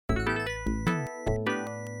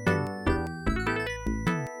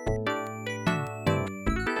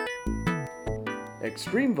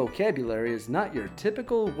Extreme Vocabulary is not your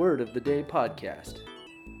typical Word of the Day podcast.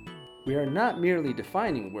 We are not merely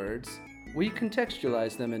defining words, we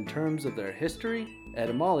contextualize them in terms of their history,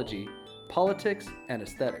 etymology, politics, and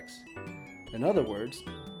aesthetics. In other words,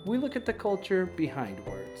 we look at the culture behind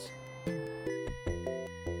words.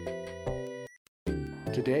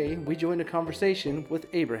 Today, we join a conversation with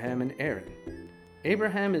Abraham and Aaron.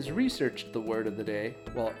 Abraham has researched the word of the day,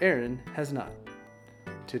 while Aaron has not.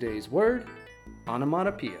 Today's word,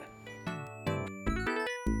 onomatopoeia.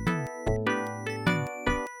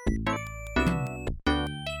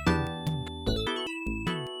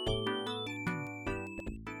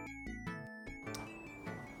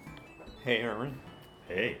 Hey, Aaron.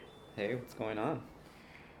 Hey. Hey, what's going on?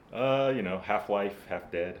 Half life,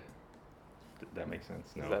 half dead. That makes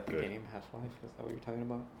sense. No, Is that the good. game, Half-Life? Is that what you're talking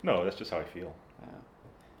about? No, that's just how I feel.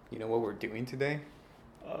 You know what we're doing today?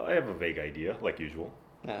 I have a vague idea, like usual.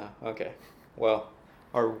 Okay. Well,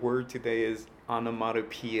 our word today is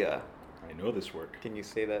onomatopoeia. I know this word. Can you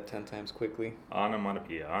say that 10 times quickly?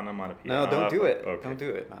 Onomatopoeia, onomatopoeia. No, don't do it. Okay. Don't do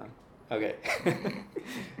it, man. Okay.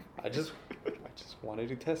 I just wanted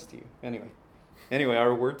to test you. Anyway,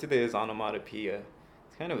 our word today is onomatopoeia.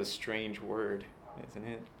 It's kind of a strange word, isn't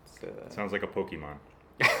it? Sounds like a Pokemon.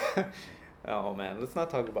 Oh man, let's not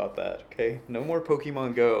talk about that, okay? No more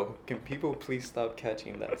Pokemon Go. Can people please stop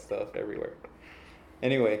catching that stuff everywhere?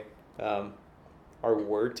 Anyway, our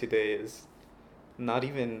word today is not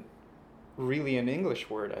even really an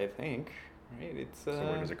English word, I think. Right? It's So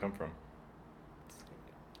where does it come from? it's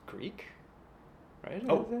Greek, right?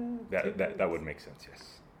 Oh, Is it? that would make sense,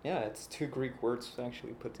 yes. Yeah, it's two Greek words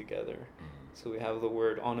actually put together. Mm. So we have the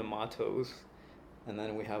word onomatos, and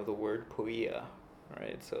then we have the word poia,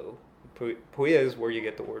 right? So poia is where you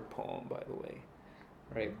get the word poem, by the way,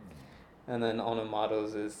 right? And then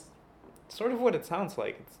onomatos is sort of what it sounds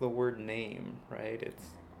like. It's the word name, right? It's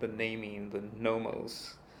the naming, the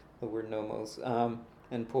nomos, the word nomos.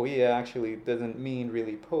 And poia actually doesn't mean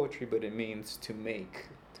really poetry, but it means to make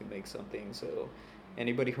something. So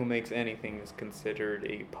anybody who makes anything is considered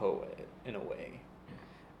a poet in a way.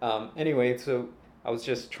 Anyway, so I was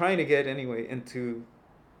just trying to get into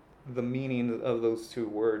the meaning of those two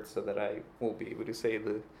words so that I will be able to say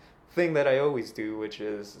the thing that I always do, which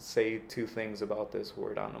is say two things about this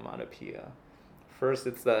word onomatopoeia. First,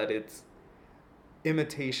 it's that it's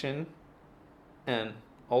imitation, and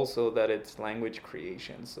also that it's language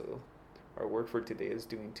creation. So our word for today is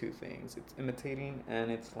doing two things. It's imitating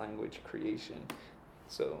and it's language creation.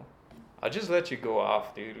 So I'll just let you go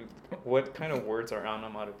off, dude. What kind of words are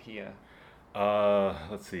onomatopoeia?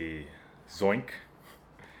 Let's see. Zoink.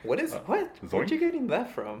 What? Where'd Zoink? you getting that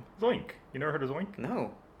from? Zoink. You never heard of zoink?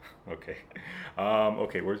 No. Okay.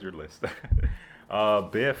 Okay, where's your list?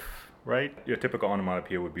 Biff, right? Your typical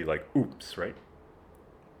onomatopoeia would be like oops, right?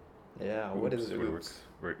 Yeah, what is would oops?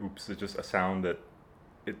 work. Right, oops is just a sound that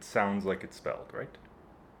it sounds like it's spelled, right?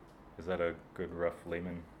 Is that a good rough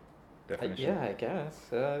layman definition? Yeah, I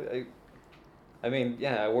guess. I mean,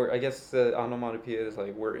 yeah, I guess onomatopoeia is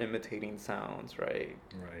like we're imitating sounds, right?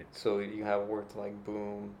 Right. So you have words like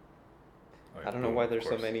boom. Oh, yeah, I don't know boom, why of there's so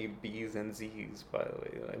course. many B's and Z's, by the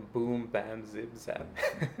way. Like boom, bam, zip, zap.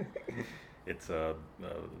 It's the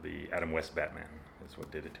Adam West Batman is what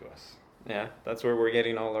did it to us. Yeah, that's where we're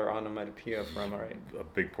getting all our onomatopoeia from, right? A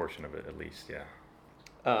big portion of it, at least,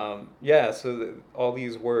 yeah. Yeah, so all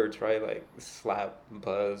these words, right? Like slap,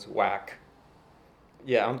 buzz, whack.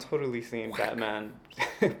 Yeah, I'm totally seeing Whack. Batman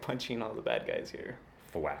punching all the bad guys here.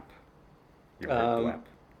 Thwap. You ever heard thwap?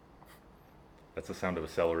 That's the sound of a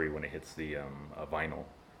celery when it hits the vinyl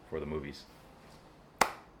for the movies.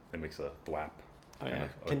 It makes a thwap. Oh, yeah.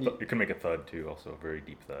 Kind of. It can make a thud too, also a very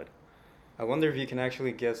deep thud. I wonder if you can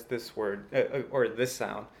actually guess this word, or this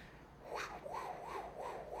sound.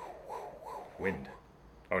 Wind.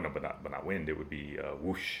 Oh no, but not wind. It would be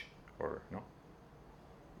whoosh or no.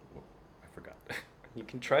 I forgot. You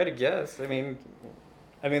can try to guess. I mean,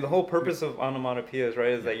 the whole purpose of onomatopoeia is,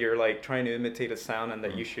 right, is that you're like trying to imitate a sound and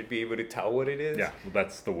that you should be able to tell what it is. Yeah, well,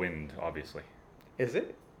 that's the wind, obviously. Is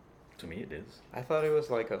it? To me, it is. I thought it was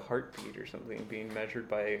like a heartbeat or something being measured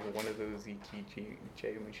by one of those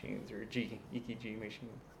EKG machines or EKG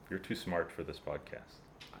machines. You're too smart for this podcast.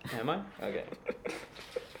 Am I? Okay.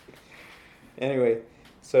 Anyway,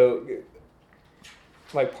 so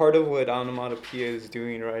like part of what onomatopoeia is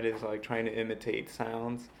doing, right, is like trying to imitate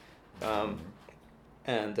sounds,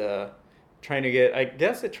 and trying to get. I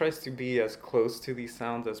guess it tries to be as close to these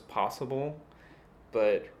sounds as possible,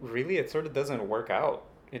 but really it sort of doesn't work out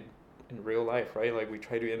in real life, right? Like we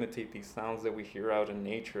try to imitate these sounds that we hear out in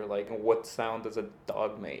nature. Like what sound does a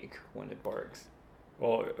dog make when it barks?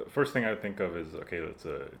 Well, first thing I think of is okay. It's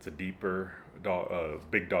a deeper dog,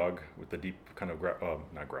 big dog with a deep kind of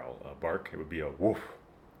not growl, bark. It would be a woof.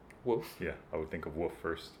 Woof. Yeah, I would think of woof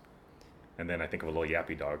first, and then I think of a little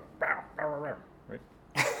yappy dog. Bow, bow, bow, bow, right?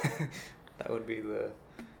 That would be the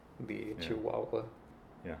Yeah. Chihuahua.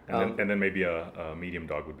 Yeah, and then maybe a medium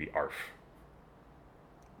dog would be arf.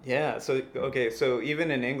 Yeah, so okay, so even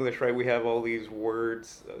in English, right, we have all these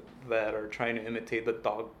words that are trying to imitate the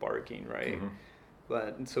dog barking, right? Mhm.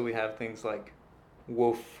 But so we have things like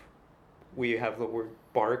woof. We have the word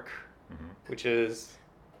bark, Mhm. which is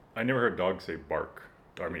I never heard dogs say bark.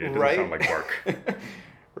 I mean, it doesn't right. sound like bark.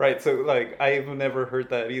 Right, so like I've never heard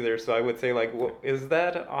that either. So I would say like, is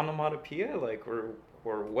that onomatopoeia? Like,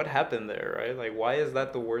 or what happened there, right? Like, why is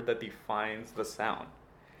that the word that defines the sound?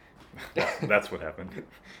 That's what happened.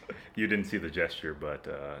 You didn't see the gesture, but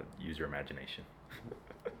use your imagination.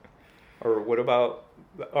 Or what about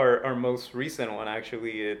our most recent one?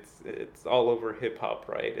 Actually, it's all over hip hop,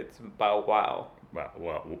 right? It's Bow Wow.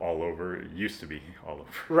 Well, all over. It used to be all over.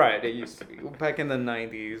 Right, it used to be back in the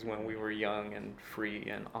 '90s when we were young and free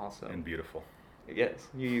and awesome. And beautiful. Yes,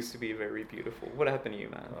 you used to be very beautiful. What happened to you,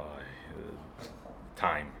 man?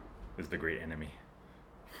 Time is the great enemy.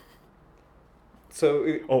 So.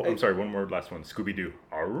 Oh, I'm sorry. One more last one. Scooby Doo.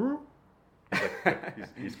 Arr?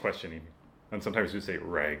 He's questioning, and sometimes we say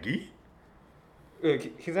raggy.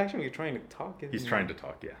 He's actually trying to talk. He's trying to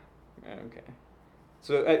talk. Yeah. Okay.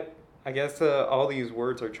 So I guess all these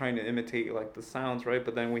words are trying to imitate like the sounds, right?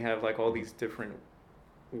 But then we have like all these different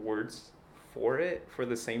words for it for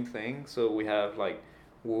the same thing. So we have like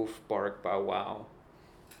woof, bark, bow, wow.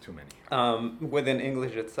 Too many. Within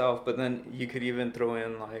English itself, but then you could even throw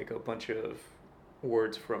in like a bunch of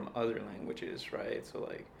words from other languages, right? So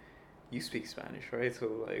like you speak Spanish, right? So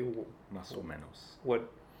like Más o menos.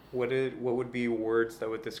 what would be words that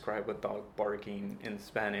would describe a dog barking in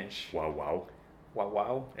Spanish? Wow wow. Wow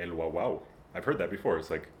wow. El wow wow. I've heard that before. It's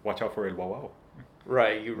like watch out for el wow wow.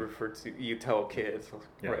 Right, you tell kids,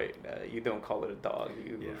 Yeah. right? You don't call it a dog.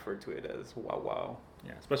 You Yeah. refer to it as wow wow.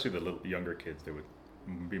 Yeah, especially the little younger kids, they would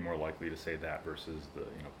be more likely to say that versus the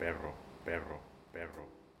perro, perro, perro,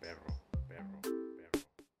 perro, perro, perro.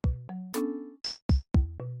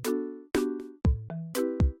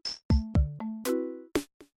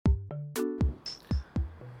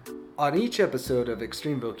 On each episode of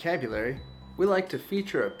Extreme Vocabulary, we like to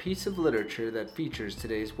feature a piece of literature that features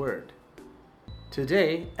today's word.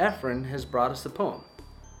 Today, Efren has brought us a poem.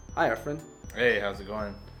 Hi, Efren. Hey, how's it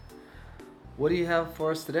going? What do you have for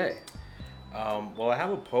us today? Well, I have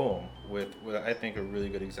a poem with I think a really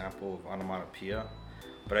good example of onomatopoeia,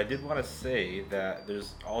 but I did want to say that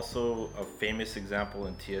there's also a famous example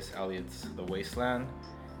in T.S. Eliot's The Wasteland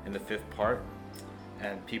in the 5th part,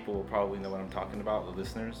 and people will probably know what I'm talking about, the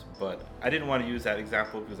listeners, but I didn't want to use that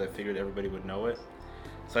example because I figured everybody would know it.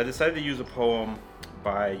 So I decided to use a poem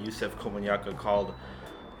by Yusef Komunyakaa called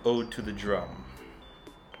Ode to the Drum.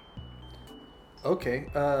 Okay,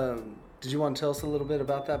 did you want to tell us a little bit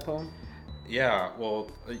about that poem? Yeah, well,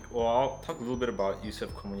 I'll talk a little bit about Yusef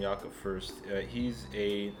Komunyakaa first. He's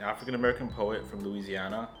an African-American poet from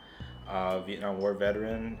Louisiana, Vietnam War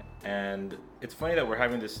veteran, and it's funny that we're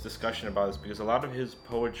having this discussion about this because a lot of his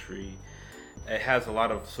poetry, it has a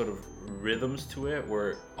lot of sort of rhythms to it,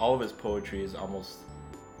 where all of his poetry is almost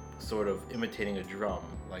sort of imitating a drum,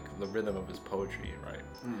 like the rhythm of his poetry, right?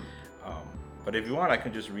 But if you want, I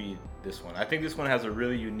can just read this one. I think this one has a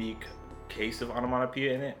really unique case of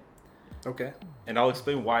onomatopoeia in it. Okay. And I'll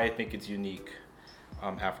explain why I think it's unique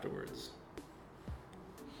afterwards.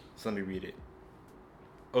 So let me read it.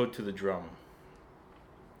 Ode to the Drum.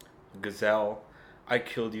 Gazelle, I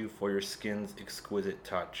killed you for your skin's exquisite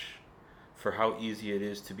touch, for how easy it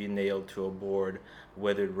is to be nailed to a board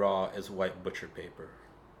weathered raw as white butcher paper.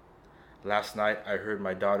 Last night I heard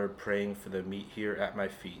my daughter praying for the meat here at my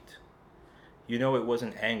feet. You know it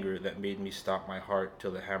wasn't anger that made me stop my heart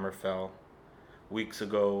till the hammer fell. Weeks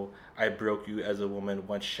ago, I broke you as a woman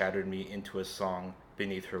once shattered me into a song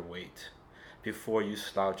beneath her weight, before you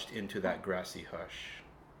slouched into that grassy hush.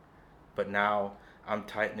 But now, I'm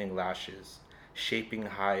tightening lashes, shaping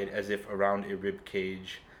hide as if around a rib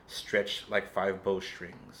cage, stretched like 5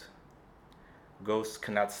 bowstrings. Ghosts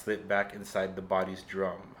cannot slip back inside the body's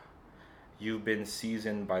drum. You've been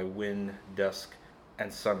seasoned by wind, dusk,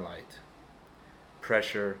 and sunlight.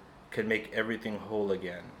 Pressure can make everything whole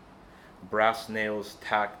again. Brass nails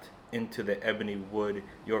tacked into the ebony wood,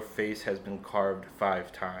 your face has been carved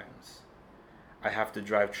 5 times. I have to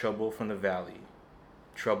drive trouble from the valley,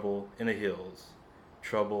 trouble in the hills,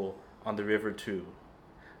 trouble on the river too.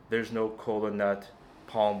 There's no cola nut,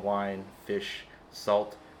 palm wine, fish,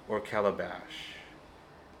 salt, or calabash.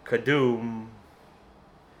 Kadoom.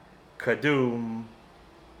 Kadoom.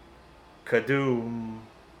 Kadoom.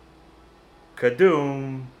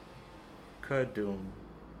 Kadoom. Kadoom.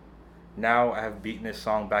 Now I have beaten this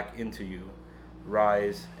song back into you.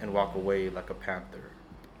 Rise and walk away like a panther.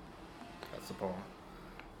 That's the poem.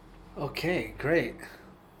 Okay, great.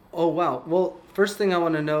 Oh, wow. Well, first thing I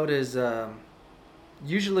want to note is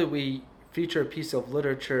usually we feature a piece of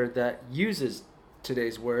literature that uses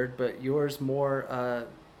today's word, but yours more,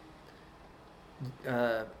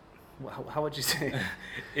 how would you say?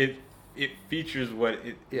 It features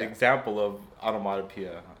the Yeah. example of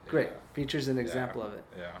onomatopoeia. Great. Features an example of it.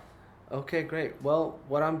 Yeah. Okay, great. Well,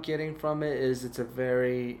 what I'm getting from it is it's a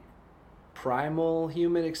very primal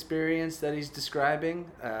human experience that he's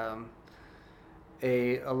describing.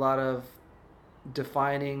 A lot of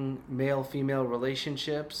defining male-female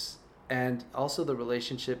relationships, and also the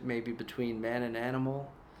relationship maybe between man and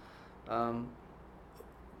animal.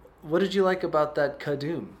 What did you like about that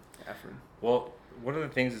Kadoom, Ephraim? Well, one of the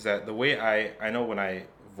things is that the way I know when I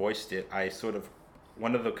voiced it,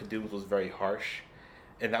 one of the Kadooms was very harsh,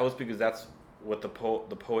 and that was because that's what the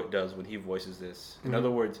poet does when he voices this. In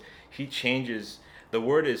other words, he changes, the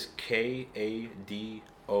word is Kadoom,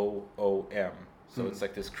 so it's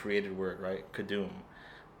like this created word, right? Kadoom.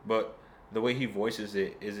 But the way he voices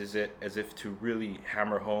it is as if to really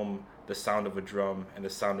hammer home the sound of a drum and the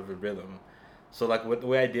sound of a rhythm. So like the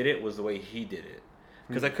way I did it was the way he did it.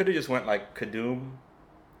 Because I could have just went like Kadoom,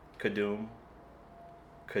 Kadoom,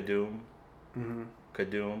 Kadoom,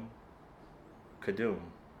 Kadoom, Kadoom.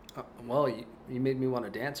 Well, you made me want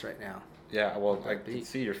to dance right now. Yeah, well, I can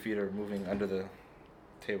see your feet are moving under the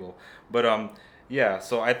table. But yeah,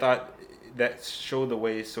 so I thought that showed the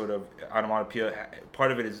way sort of onomatopoeia,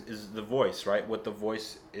 part of it is the voice, right? What the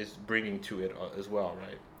voice is bringing to it as well,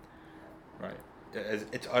 right? As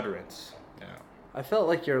its utterance, yeah. I felt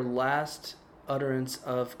like your last utterance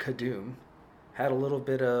of Kadoom had a little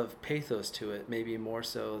bit of pathos to it, maybe more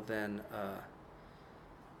so than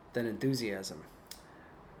enthusiasm.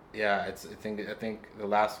 Yeah, I think the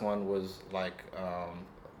last one was I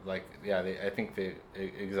think the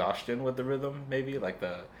exhaustion with the rhythm, maybe like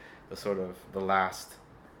the sort of the last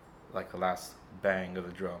bang of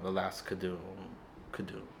the drum, the last Kadoom,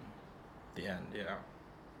 the end. Yeah.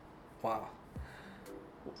 Wow.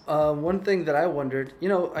 One thing that I wondered,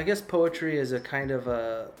 I guess poetry is a kind of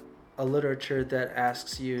a literature that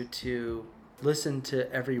asks you to listen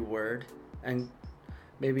to every word and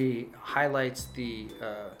maybe highlights the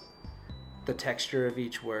texture of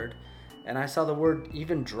each word. And I saw the word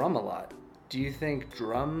even drum a lot. Do you think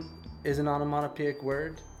drum is an onomatopoeic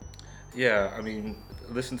word? Yeah, I mean,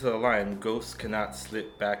 listen to the line, ghosts cannot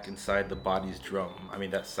slip back inside the body's drum. I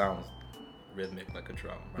mean, that sounds rhythmic like a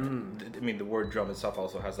drum, right? I mean, the word drum itself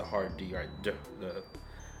also has a hard D, right?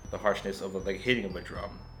 The harshness of like hitting of a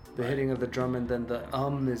drum. The hitting of the drum, and then the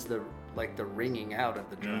is the ringing out of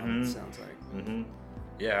the drum, it sounds like.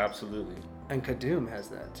 Yeah, absolutely. And Kadoom has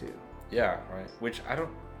that too. Yeah, right. Which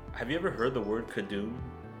have you ever heard the word Kadoom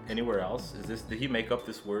anywhere else? Did he make up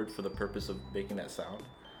this word for the purpose of making that sound?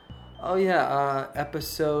 Oh yeah,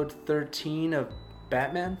 episode 13 of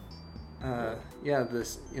Batman. Yeah,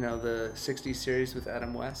 this the 60s series with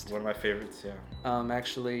Adam West. One of my favorites, yeah.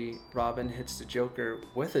 Actually, Robin hits the Joker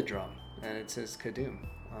with a drum, and it says Kadoom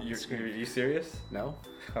on the screen. You serious? No.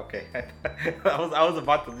 Okay, I was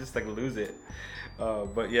about to just lose it,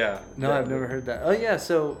 but yeah. No, I've never heard that. Oh yeah,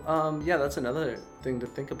 so yeah, that's another thing to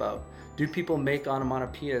think about. Do people make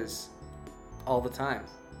onomatopoeias all the time?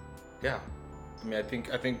 Yeah, I mean, I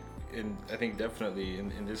think definitely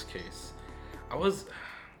in this case,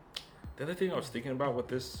 the other thing I was thinking about with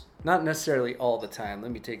this... Not necessarily all the time,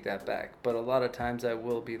 let me take that back. But a lot of times I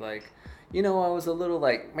will be like, I was a little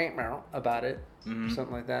like, meow about it.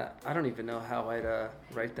 Something like that. I don't even know how I'd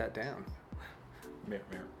write that down.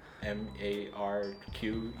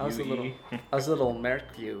 M-A-R-Q-U-E. I was a little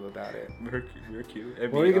mercu about it. Mercu.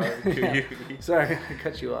 What were you gonna... Sorry, I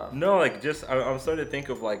cut you off. No, I'm starting to think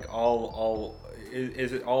of all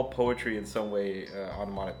is it all poetry in some way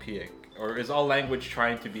onomatopoeic? Or is all language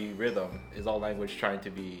trying to be rhythm? Is all language trying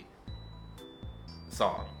to be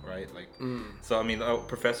song, right? So I mean, a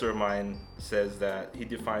professor of mine says that he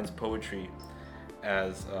defines poetry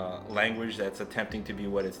as language that's attempting to be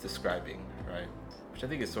what it's describing, right? Which I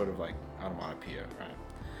think is sort of like onomatopoeia, right?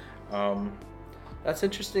 That's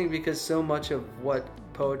interesting because so much of what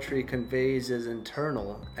poetry conveys is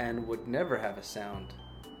internal and would never have a sound,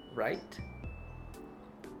 right?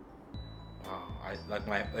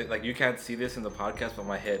 Wow, you can't see this in the podcast, but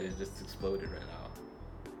my head is just exploded right now.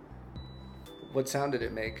 What sound did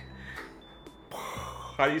it make?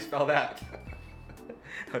 How do you spell that?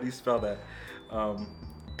 How do you spell that?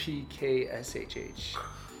 PKSHH.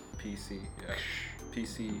 PC. Yeah.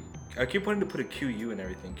 PC. I keep wanting to put a QU and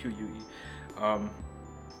everything. QUE.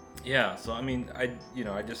 Yeah. So I mean, I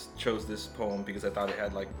just chose this poem because I thought it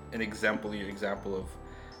had like an example of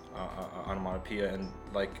onomatopoeia,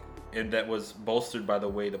 and that was bolstered by the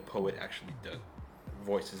way the poet actually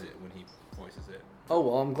voices it when he voices it. Oh,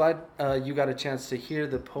 well, I'm glad you got a chance to hear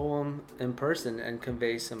the poem in person and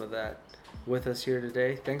convey some of that with us here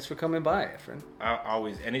today. Thanks for coming by, Efren.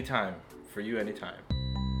 Always, anytime. For you, anytime.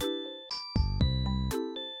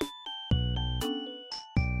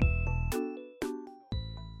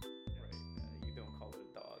 You don't call it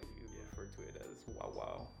a dog. You refer to it as wow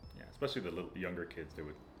wow. Yeah, especially the younger kids, they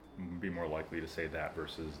would be more likely to say that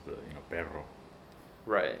versus the perro.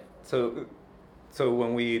 Right. So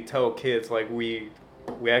when we tell kids, like we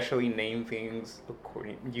actually name things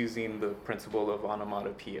using the principle of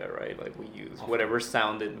onomatopoeia, right? Like we use whatever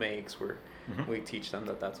sound it makes. We teach them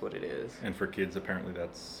that that's what it is. And for kids, apparently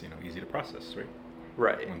that's easy to process, right?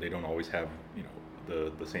 Right. When they don't always have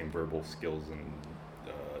the same verbal skills and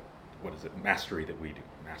mastery that we do.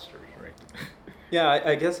 Mastery, right? Yeah,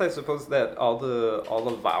 I guess I suppose that all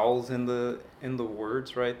the vowels in the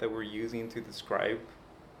words, right, that we're using to describe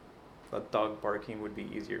a dog barking would be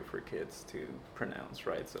easier for kids to pronounce,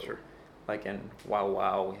 right? So, Sure. like in wow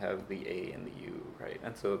wow, we have the A and the U, right?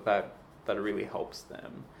 And so that really helps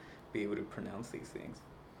them be able to pronounce these things.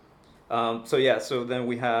 So then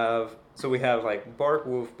we have like bark,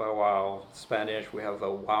 woof, bow wow. Spanish, we have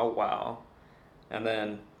the wow wow, and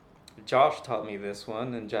then Josh taught me this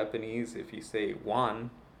one in Japanese. If you say one,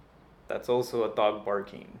 that's also a dog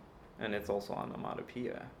barking, and it's also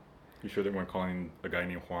onomatopoeia. You sure they weren't calling a guy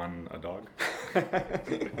named Juan a dog?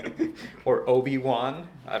 Or Obi-Wan?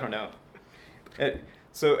 I don't know.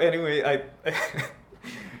 So anyway,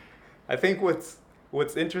 I think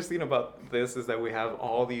what's interesting about this is that we have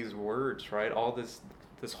all these words, right? All this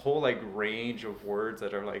whole like range of words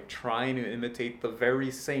that are like trying to imitate the very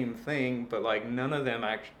same thing, but like none of them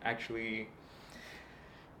actually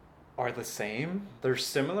are the same. They're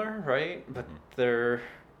similar, right? But they're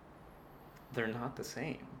not the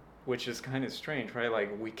same, which is kind of strange, right?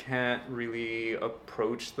 Like we can't really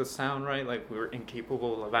approach the sound, right? Like we're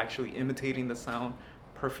incapable of actually imitating the sound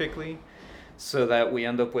perfectly, so that we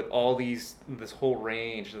end up with this whole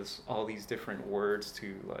range, all these different words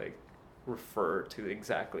to like refer to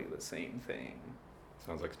exactly the same thing.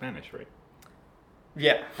 Sounds like Spanish, right?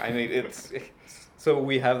 Yeah, I mean so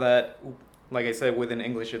we have that, like I said, within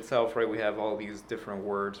English itself, right? We have all these different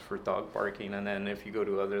words for dog barking, and then if you go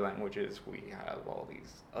to other languages, we have all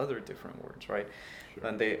these other different words, right? Sure.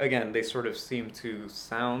 And they sort of seem to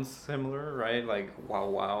sound similar, right? Like wow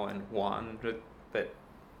wow and Juan, but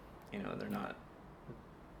they're not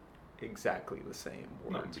exactly the same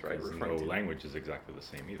words, right? No language is exactly the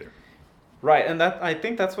same either. Right, and I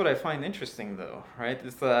think that's what I find interesting, though, right?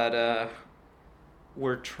 Is that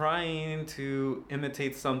we're trying to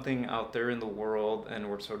imitate something out there in the world, and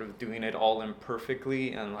we're sort of doing it all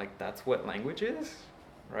imperfectly, and like that's what language is,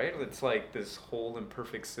 right? It's like this whole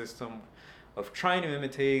imperfect system of trying to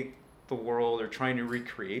imitate the world or trying to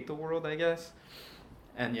recreate the world, I guess,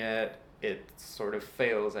 and yet it sort of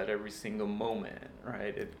fails at every single moment,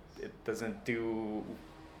 right? It doesn't do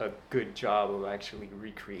a good job of actually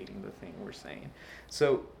recreating the thing we're saying.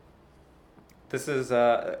 So this is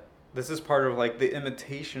part of like the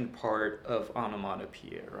imitation part of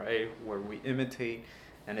onomatopoeia, right? Where we imitate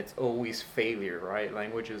and it's always failure, right?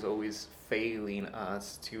 Language is always failing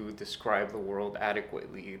us to describe the world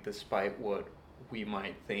adequately, despite what we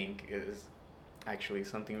might think is actually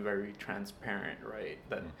something very transparent, right?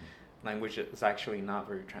 That language is actually not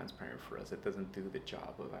very transparent for us. It doesn't do the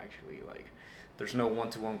job of actually like, there's no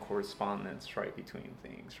one-to-one correspondence, right, between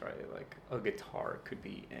things, right? Like a guitar could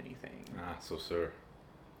be anything. Saussure.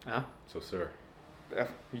 Huh? Saussure.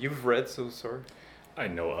 You've read Saussure? I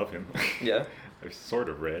know of him. Yeah. I've sort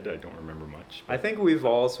of read. I don't remember much. I think we've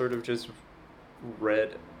all sort of just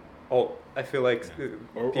read. Oh, I feel like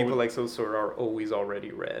people like Saussure are always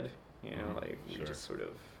already read. You know, like we just sort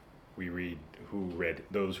of. We read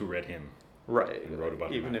those who read him. Right. And wrote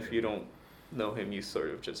about even him. If you don't know him, you sort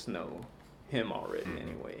of just know him already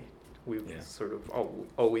anyway. We've sort of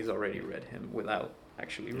always already read him without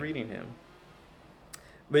actually reading him.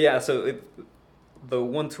 But yeah, so the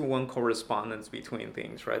one-to-one correspondence between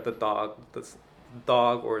things, right? The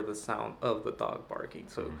dog or the sound of the dog barking.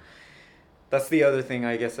 So that's the other thing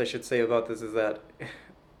I guess I should say about this is that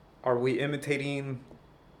are we imitating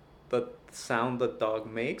the sound the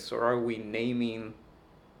dog makes, or are we naming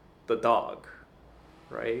the dog,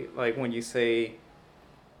 right? Like when you say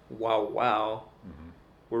wow wow,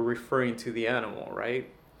 we're referring to the animal, right?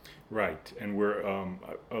 Right, and we're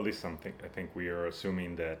at least I think we are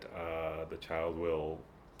assuming that the child will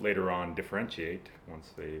later on differentiate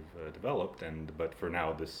once they've developed, but for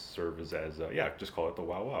now this serves as just call it the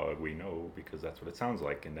wow wow. We know because that's what it sounds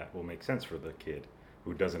like, and that will make sense for the kid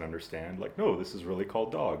who doesn't understand. Like, no, this is really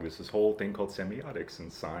called dog. This whole thing called semiotics,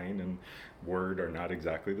 and sign and word are not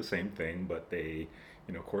exactly the same thing, but they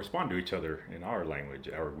correspond to each other in our language,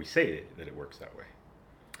 or we say it, that it works that way.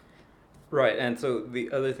 Right, and so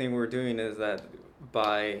the other thing we're doing is that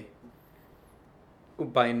by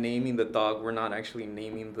naming the dog, we're not actually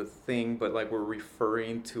naming the thing, but like we're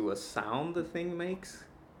referring to a sound the thing makes.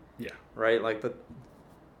 Yeah. Right, like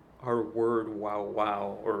our word wow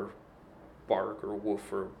wow, or bark, or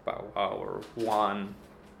woof, or bow wow, or wan,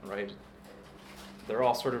 right? They're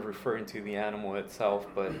all sort of referring to the animal itself,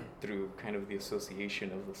 but through kind of the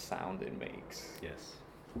association of the sound it makes. Yes.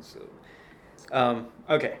 So,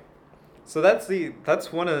 okay. So that's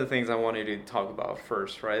one of the things I wanted to talk about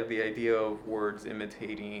first, right? The idea of words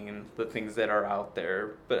imitating the things that are out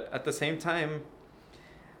there. But at the same time,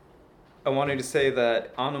 I wanted to say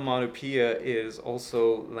that onomatopoeia is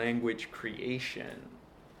also language creation.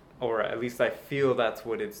 Or at least I feel that's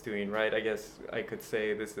what it's doing, right? I guess I could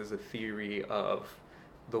say this is a theory of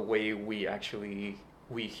the way we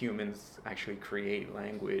humans actually create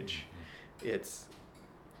language. It's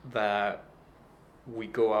that we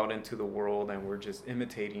go out into the world and we're just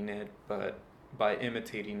imitating it, but by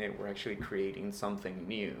imitating it, we're actually creating something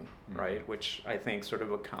new, right? Which I think sort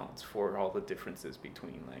of accounts for all the differences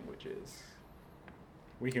between languages.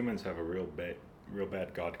 We humans have a real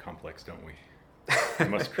bad God complex, don't we? We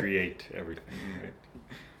must create everything,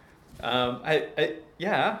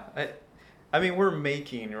 right? I mean, we're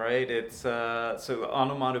making, right? It's so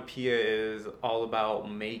onomatopoeia is all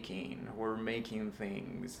about making. We're making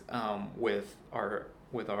things with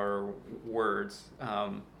our words.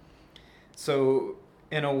 So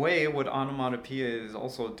in a way, what onomatopoeia is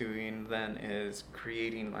also doing then is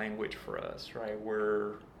creating language for us, right?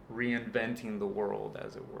 We're reinventing the world,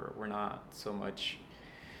 as it were. We're not so much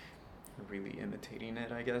really imitating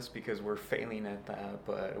it, I guess, because we're failing at that,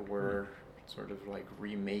 but we're sort of like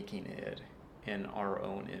remaking it in our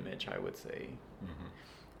own image, I would say.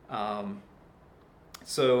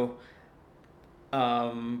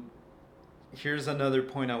 Here's another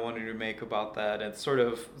point I wanted to make about that. It's sort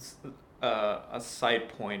of a side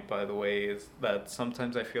point, by the way, is that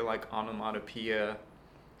sometimes I feel like onomatopoeia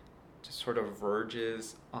just sort of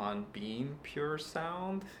verges on being pure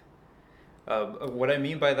sound. What I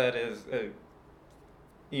mean by that is,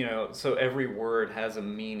 so every word has a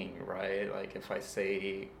meaning, right? Like if I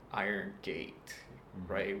say iron gate,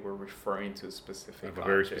 right, we're referring to a specific object. I have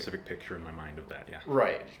a very specific picture in my mind of that, yeah.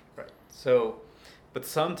 Right. So, but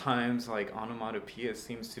sometimes like onomatopoeia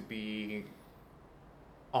seems to be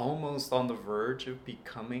almost on the verge of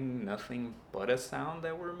becoming nothing but a sound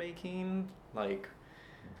that we're making. Like,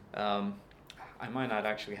 I might not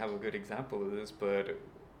actually have a good example of this, but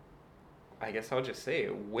I guess I'll just say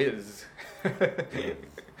it, whiz.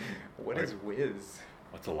 What is whiz?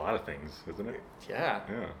 That's a lot of things, isn't it? Yeah.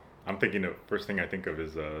 Yeah. I'm thinking first thing I think of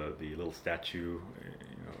is the little statue,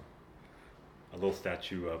 a little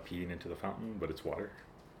statue peeing into the fountain, but it's water.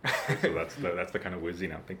 So that's the kind of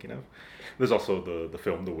whizzing I'm thinking of. There's also the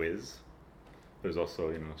film The Wiz. There's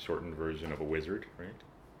also shortened version of a wizard, right?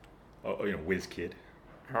 Oh, Whiz Kid.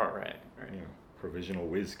 All right. Provisional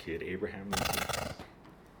Whiz Kid, Abraham Lincoln.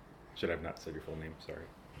 Should I have not said your full name? Sorry.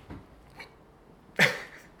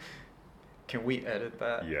 Can we edit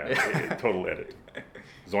that? Yeah, total edit.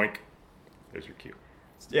 Zoink. There's your cue.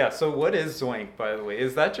 Yeah, so what is zoink, by the way?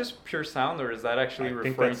 Is that just pure sound, or is that actually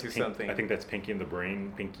referring to something? I think that's Pinky in the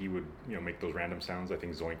Brain. Pinky would, make those random sounds. I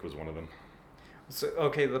think zoink was one of them. So,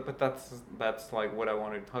 okay, but that's like what I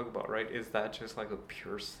wanted to talk about, right? Is that just like a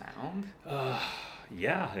pure sound?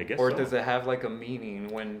 Yeah, I guess Or so. does it have like a meaning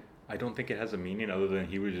when... I don't think it has a meaning other than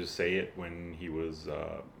he would just say it when he was...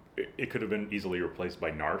 It could have been easily replaced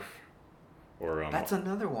by Narf. Or, that's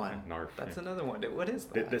another one. Narf. That's another one. What is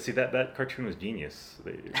that? See, that cartoon was genius.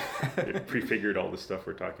 It prefigured all the stuff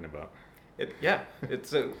we're talking about.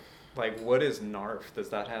 It's like, what is Narf? Does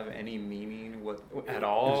that have any meaning at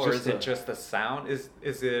all? Or is it just a sound? Is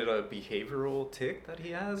it a behavioral tick that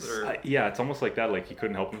he has? Or? Yeah, it's almost like that. Like he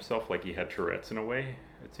couldn't help himself. Like he had Tourette's in a way,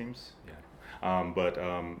 it seems. Yeah. But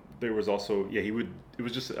there was also, he would, it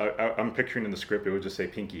was just, I'm picturing in the script, it would just say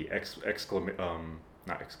Pinky,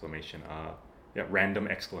 not exclamation, random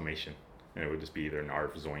exclamation. And it would just be either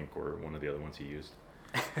Narf, Zoink, or one of the other ones he used.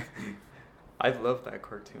 I love that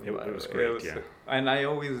cartoon. It by the was way. great, yeah. And I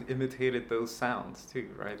always imitated those sounds too,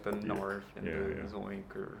 right? The Yeah. Narf and Yeah, the yeah.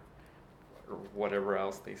 Zoink or whatever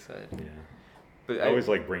else they said. Yeah. But I always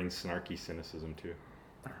like Brain's snarky cynicism too.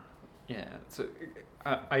 yeah. So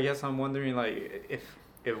I guess I'm wondering like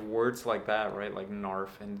if words like that, right, like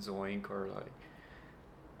Narf and Zoink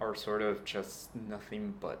are sort of just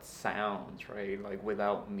nothing but sounds, right? Like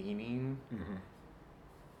without meaning. Mm-hmm.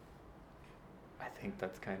 I think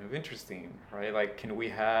that's kind of interesting, right? Like, can we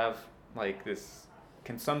have like this?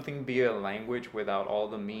 Can something be a language without all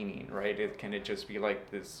the meaning, right? Can it just be like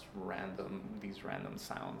these random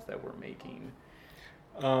sounds that we're making?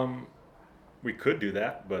 We could do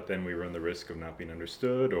that, but then we run the risk of not being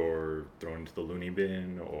understood or thrown into the loony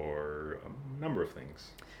bin or a number of things.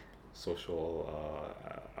 Social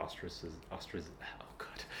ostracism. Oh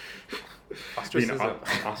God.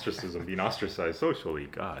 Ostracism. Being ostracized socially.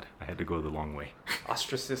 God, I had to go the long way.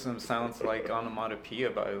 Ostracism sounds like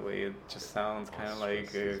onomatopoeia, by the way. It just sounds kind of like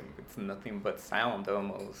Ostracism. it's nothing but sound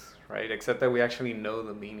almost, right? Except that we actually know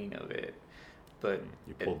the meaning of it. But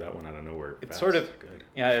You pulled that one out of nowhere. it's fast. sort of Good.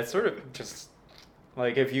 yeah, it's sort of just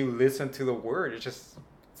like if you listen to the word,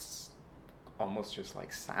 it's almost just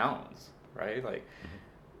like sounds, right? Like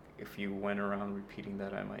if you went around repeating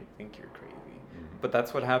that, I might think you're crazy. But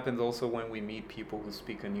that's what happens also when we meet people who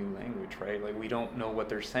speak a new language, right? Like we don't know what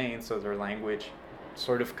they're saying, so their language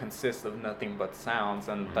sort of consists of nothing but sounds,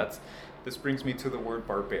 and this brings me to the word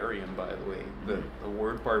barbarian, by the way. The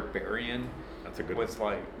word barbarian That's a good was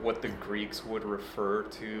one. like what the Greeks would refer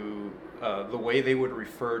to, the way they would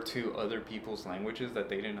refer to other people's languages that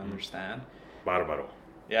they didn't understand. Barbaro.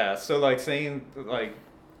 Yeah, so like saying like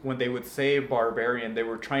when they would say barbarian, they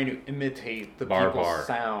were trying to imitate the Barbar. people's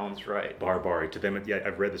sounds, right? Barbari. To them, yeah,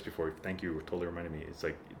 I've read this before. Thank you. Totally reminded me. It's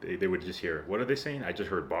like they would just hear, what are they saying? I just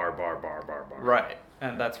heard bar. Right,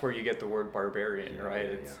 and that's where you get the word barbarian, Yeah, right?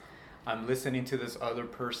 yeah, It's I'm listening to this other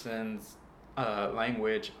person's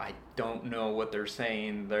language. I don't know what they're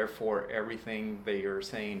saying. Therefore, everything they are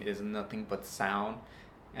saying is nothing but sound,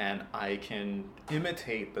 and I can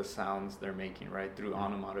imitate the sounds they're making, right, through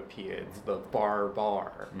onomatopoeia. It's the bar,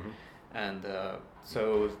 and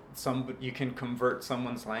so you can convert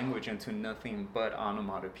someone's language into nothing but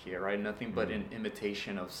onomatopoeia, right? Nothing but an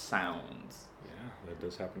imitation of sounds. Yeah, that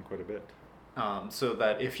does happen quite a bit. So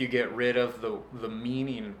that if you get rid of the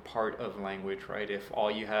meaning part of language, right? If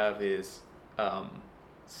all you have is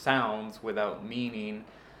sounds without meaning,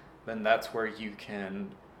 then that's where you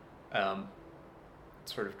can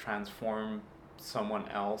sort of transform someone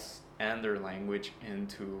else and their language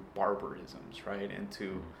into barbarisms, right?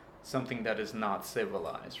 Into something that is not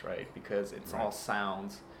civilized, right? Because it's all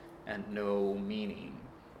sounds and no meaning.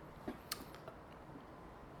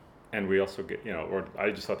 And we also get, or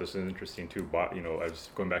I just thought this was interesting too. I was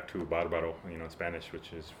going back to barbaro, in Spanish,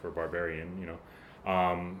 which is for barbarian.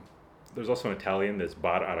 There's also an Italian that's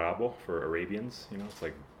bar arabo for Arabians. It's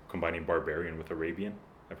like combining barbarian with Arabian.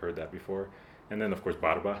 I've heard that before. And then of course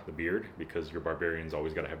barba, the beard, because your barbarians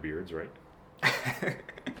always got to have beards, right?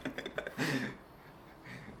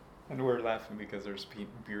 And we're laughing because there's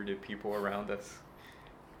bearded people around us.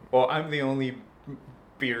 Well, I'm the only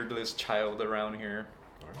beardless child around here.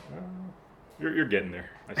 You're getting there.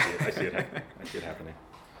 I see it. I see it happening.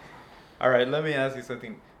 All right, let me ask you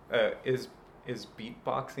something. Is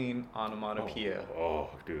beatboxing onomatopoeia? Oh,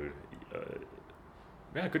 dude.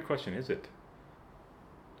 Yeah, good question. Is it?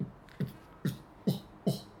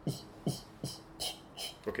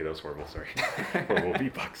 Okay, that was horrible. Sorry. Horrible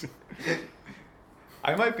beatboxing.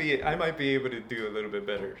 I might be able to do a little bit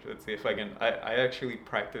better. Let's see if I can. I actually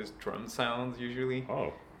practice drum sounds usually.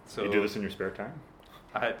 Oh, So you do this in your spare time?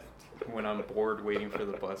 When I'm bored waiting for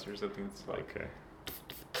the bus or something, it's like. Okay.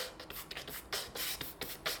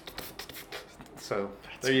 So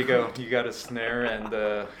there you go. You got a snare and.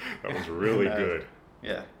 That was really good.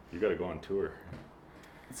 Yeah. You got to go on tour.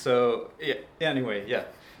 So yeah. Anyway, yeah.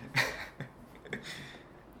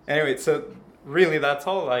 Anyway, so really, that's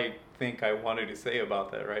all I think I wanted to say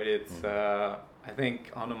about that, right? It's I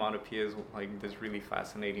think onomatopoeia is like this really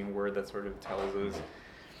fascinating word that sort of tells us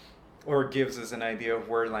or gives us an idea of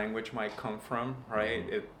where language might come from,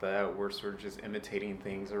 right? That we're sort of just imitating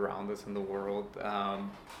things around us in the world,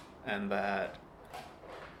 and that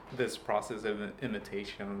this process of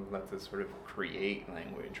imitation lets us sort of create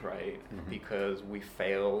language, right? Because we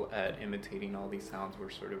fail at imitating all these sounds, we're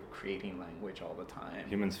sort of creating language all the time.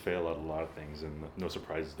 Humans fail at a lot of things, and no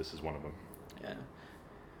surprise, this is one of them. Yeah.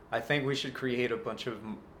 I think we should create a bunch of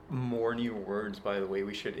more new words, by the way.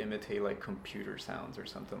 We should imitate like computer sounds or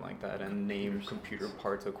something like that and name computer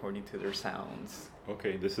parts according to their sounds.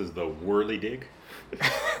 Okay, this is the whirly dig.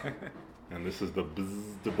 And this is the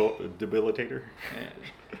debilitator.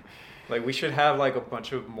 Yeah. Like, we should have like a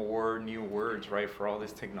bunch of more new words, right, for all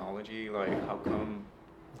this technology. Like, how come,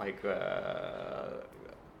 like, the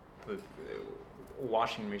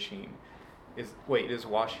washing machine is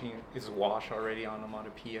wash already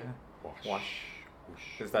onomatopoeia? Wash.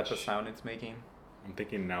 Is that the sound it's making? I'm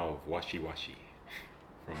thinking now of Washi Washi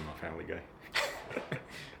from Family Guy.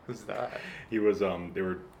 Who's that? He was they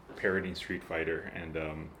were parodying Street Fighter, and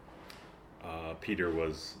Peter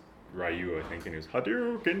was Ryu, I think, and he was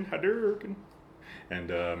Hadouken, Hadouken. And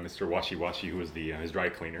Mr. Washi Washi, who was his dry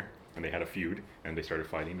cleaner, and they had a feud, and they started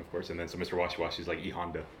fighting, of course. And then so Mr. Washi Washi's like E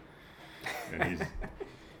Honda, and he's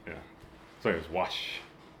yeah. So it was Wash.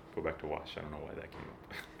 Go back to Wash. I don't know why that came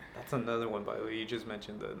up. That's another one, by the way. You just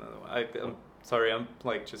mentioned another one. I'm sorry. I'm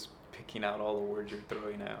like just picking out all the words you're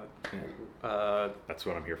throwing out. Yeah. That's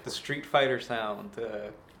what I'm here for. The Street Fighter sound.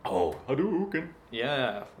 Hadouken.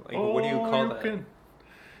 Yeah. Like, what do you call Hadouken. that?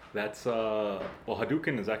 That's well,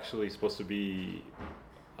 Hadouken is actually supposed to be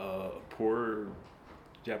poor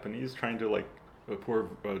Japanese trying to like a poor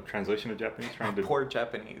translation of Japanese trying to poor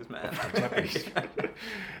Japanese, man. Japanese.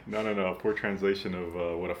 No. A poor translation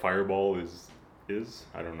of what a fireball is.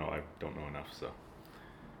 I don't know. I don't know enough. So,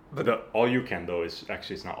 but the all you can though is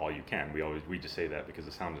actually it's not all you can. We just say that because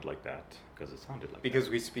it sounded like that because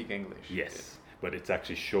we speak English. Yes, but it's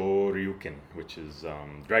actually Shoryuken, which is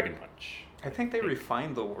Dragon Punch. I think they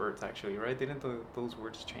refined the words actually, right? Didn't those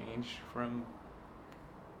words change from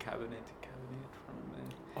cabinet to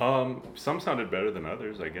cabinet? Some sounded better than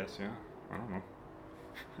others, I guess. Yeah, I don't know.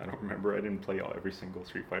 I don't remember. I didn't play every single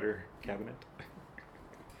Street Fighter cabinet.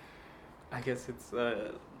 I guess it's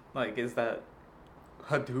like, is that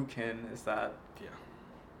Hadouken? Is that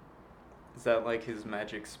like his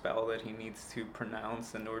magic spell that he needs to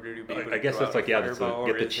pronounce in order to be able to I guess throw that's out like, a yeah, fireball,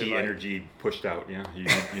 get the or is it chi like, energy pushed out. Yeah,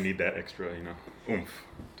 you need that extra, oomph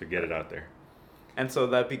to get it out there. And so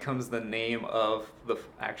that becomes the name of the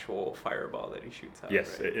actual fireball that he shoots out.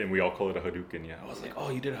 Yes, right? and we all call it a Hadouken. Yeah, I was like,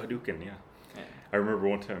 oh, you did a Hadouken. Yeah. I remember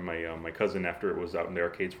one time my cousin, after it was out in the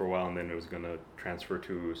arcades for a while, and then it was gonna transfer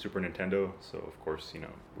to Super Nintendo. So of course,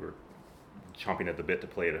 we're chomping at the bit to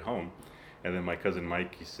play it at home. And then my cousin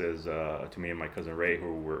Mike, he says to me and my cousin Ray,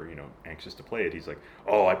 who were anxious to play it, he's like,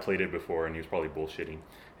 "Oh, I played it before," and he was probably bullshitting.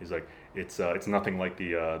 He's like, "It's nothing like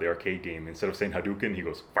the arcade game. Instead of saying Hadouken, he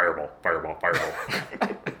goes fireball, fireball, fireball."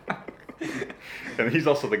 And he's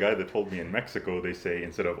also the guy that told me in Mexico they say,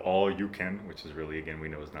 instead of all you can, which is really, again, we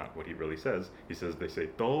know is not what he really says, they say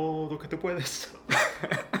todo que tú puedes.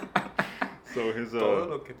 So his todo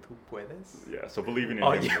lo que tú puedes. Yeah, so believing in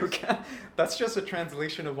all him you can. That's just a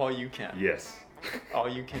translation of all you can. Yes. All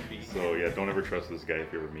you can be. So yeah, don't ever trust this guy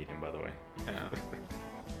if you ever meet him, by the way. Yeah.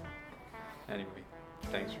 Anyway,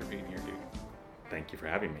 thanks for being here, dude. Thank you for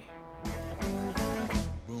having me.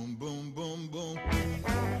 Boom, boom, boom, boom.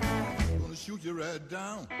 Gonna shoot you right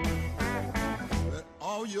down at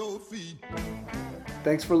all your feet.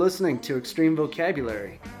 Thanks for listening to Extreme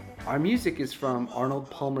Vocabulary. Our music is from Arnold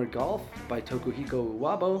Palmer Golf by Tokuhiko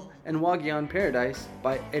Uwabo and Wagyan Paradise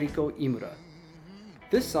by Eriko Imura.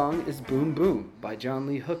 This song is Boom Boom by John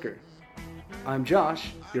Lee Hooker. I'm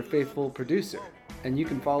Josh, your faithful producer, and you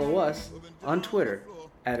can follow us on Twitter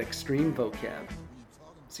at Extreme Vocab.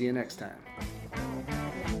 See you next time.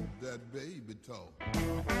 That baby talk,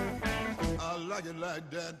 I like it like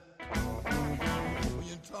that. When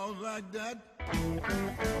you talk like that,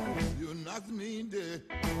 you knock me dead.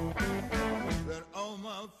 That on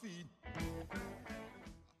my feet.